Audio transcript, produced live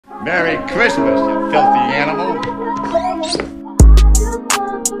Merry Christmas, you filthy animal.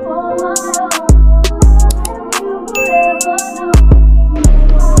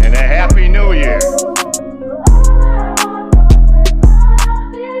 And a Happy New Year.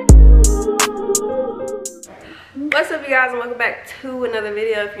 What's up, you guys, and welcome back to another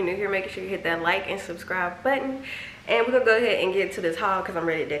video. If you're new here, make sure you hit that like and subscribe button. And we're gonna go ahead and get to this haul because I'm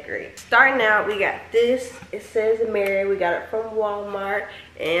ready to decorate. Starting out, we got this. It says Mary. We got it from Walmart,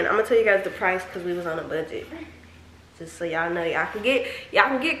 and I'm gonna tell you guys the price because we was on a budget. Just so y'all know, y'all can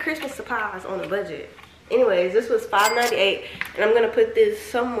get Christmas supplies on a budget. Anyways, this was $5.98, and I'm gonna put this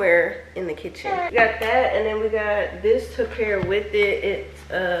somewhere in the kitchen. We got that, and then we got this to pair with it. It's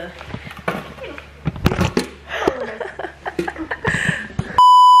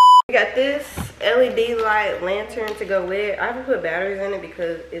we got this LED light lantern to go with it. I haven't put batteries in it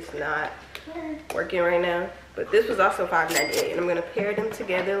because it's not working right now. But this was also $5.98, and I'm gonna pair them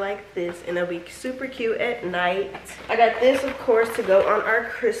together like this, and they'll be super cute at night. I got this, of course, to go on our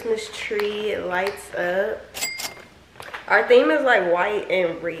Christmas tree. It lights up. Our theme is like white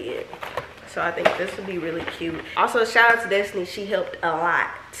and red, so I think this will be really cute. Also, shout out to Destiny. She helped a lot.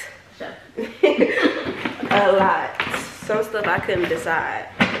 A lot. Some stuff I couldn't decide.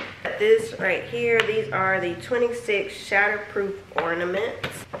 This right here, these are the 26 shatterproof ornaments.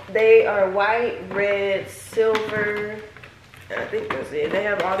 They are white, red, silver, and I think that's it. They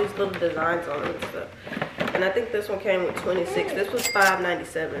have all these little designs on them and stuff. And I think this one came with 26. This was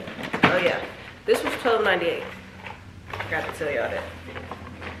 $5.97. Oh yeah, this was $12.98. Forgot to tell y'all that.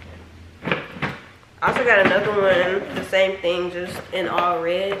 I also got another one, the same thing, just in all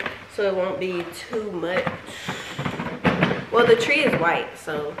red, so it won't be too much. Well, the tree is white,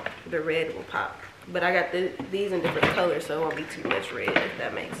 so the red will pop. But I got these in different colors, so it won't be too much red, if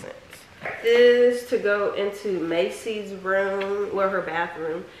that makes sense. This to go into Macy's room, well, her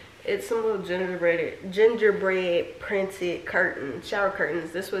bathroom. It's some little gingerbread printed curtains, shower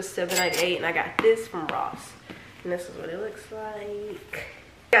curtains. This was $7.98, and I got this from Ross. And this is what it looks like.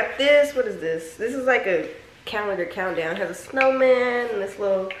 Got this, what is this? This is like a calendar countdown. It has a snowman and this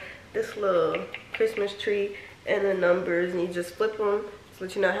little Christmas tree and the numbers, and you just flip them to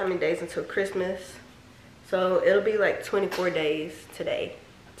let you know how many days until Christmas. So it'll be like 24 days today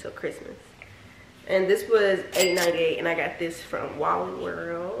till Christmas. And this was $8.98, and I got this from Wally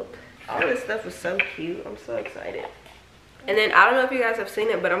World. All this stuff was so cute. I'm so excited. And then I don't know if you guys have seen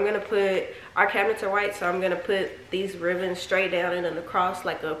it, but I'm gonna put, our cabinets are white, so I'm gonna put these ribbons straight down and then across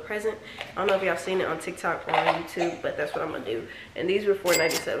like a present. I don't know if y'all seen it on TikTok or on YouTube, but that's what I'm gonna do. And these were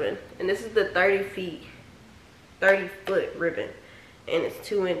 $4.97. And this is the 30-foot ribbon, and it's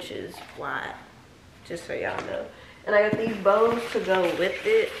 2 inches wide, just so y'all know. And I got these bows to go with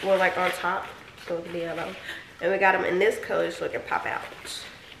it, well, like on top, so it can be yellow. And we got them in this color so it can pop out.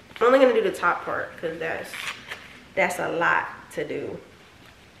 I'm only gonna do the top part because that's a lot to do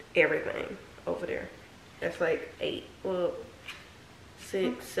everything over there. That's like 8, well,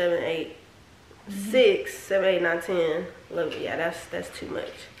 6, 7, 8, 6, 7, 8, 9, 10. Look, yeah, that's too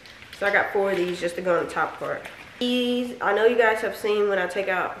much. So I got 4 of these just to go on the top part. These, I know you guys have seen when I take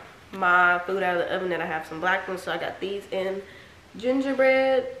out my food out of the oven that I have some black ones, so I got these in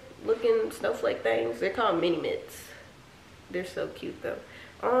gingerbread looking snowflake things. They're called mini mitts. They're so cute though.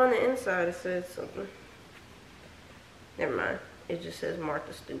 On the inside it says something. Never mind. It just says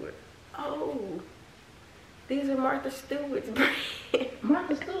Martha Stewart. Oh, these are Martha Stewart's brand.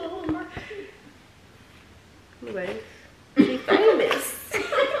 Martha Stewart? Who's Martha Stewart? Anyways, she's famous.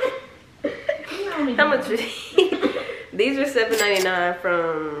 How much are these? These are $7.99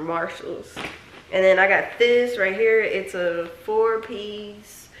 from Marshall's. And then I got this right here. It's a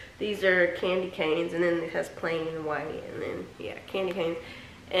 4-piece. These are candy canes, and then it has plain and white, and then yeah, candy canes.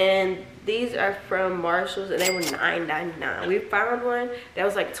 And these are from Marshall's, and they were $9.99. We found one that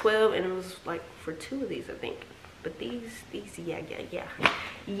was like $12, and it was like for 2 of these, I think. But these, yeah.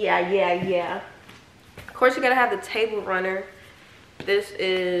 Of course, you gotta have the table runner. This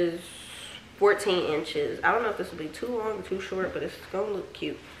is 14 inches. I don't know if this will be too long or too short, but it's gonna look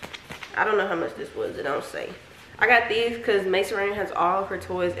cute. I don't know how much this was, it don't say. I got these because Macy Rain has all of her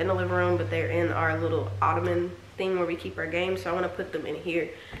toys in the living room, but they're in our little ottoman thing where we keep our games, so I want to put them in here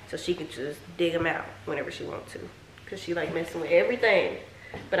so she can just dig them out whenever she wants to, because she like messing with everything.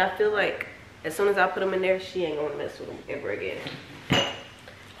 But I feel like as soon as I put them in there, she ain't gonna mess with them ever again.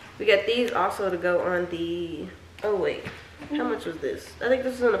 We got these also to go on the, oh wait, how much was this? I think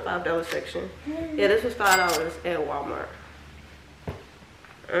this is in the $5 section. Yeah, this was $5 at Walmart.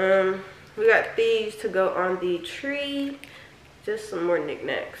 We got these to go on the tree. Just some more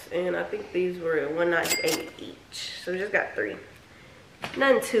knickknacks, and I think these were $1.98 each. So we just got 3.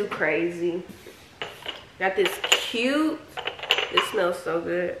 Nothing too crazy. Got this cute. It smells so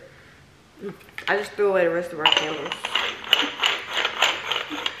good. I just threw away the rest of our candles.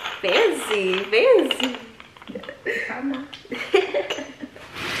 Fancy, fancy.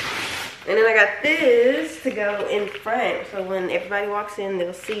 And then I got this to go in front. So when everybody walks in,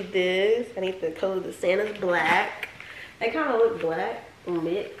 they'll see this. I need the color of the Santa's black. They kind of look black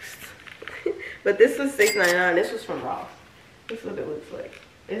mixed. But this was $6.99. This was from Ross. This is what it looks like.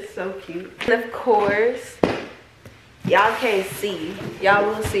 It's so cute. And of course, y'all can't see. Y'all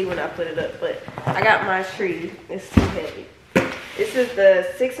will see when I put it up. But I got my tree. It's too heavy. This is the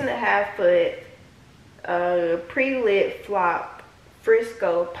 6.5 foot pre-lit flop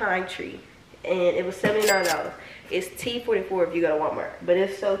Frisco pine tree, and it was $79. It's T44 if you go to Walmart, but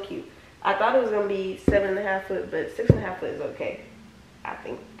it's so cute. I thought it was gonna be 7.5 foot, but 6.5 foot is okay, I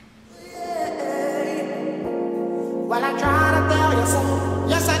think. Well, I tried to tell you so,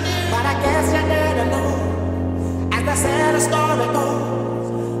 yes I did, but I guess you didn't know. As I said, the story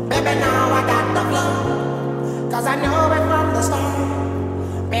goes, baby, now I got the flow, cause I knew it from the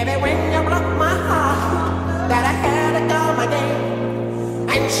start. Baby, when you broke my heart, that I had to come again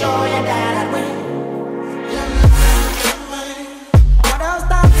and show you that I'd win. All those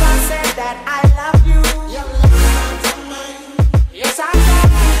times I said that I love you. Yes, I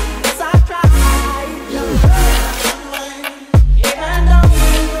tried. Yes, I tried. Even though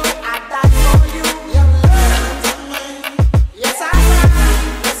you know I died for you. Yes, I cried.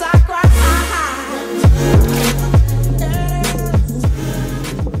 Yes, I cried.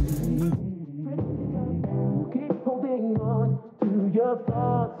 Keep holding on to your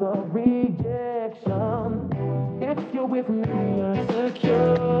thoughts of rejection. If you're with me, you're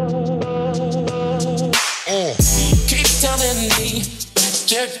secure. Keep telling me that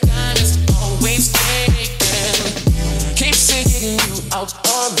your time is always taken. Keep seeing you out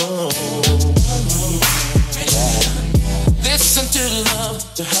alone. Listen to love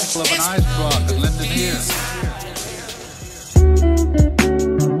to help. Of an ice block and lend an ear.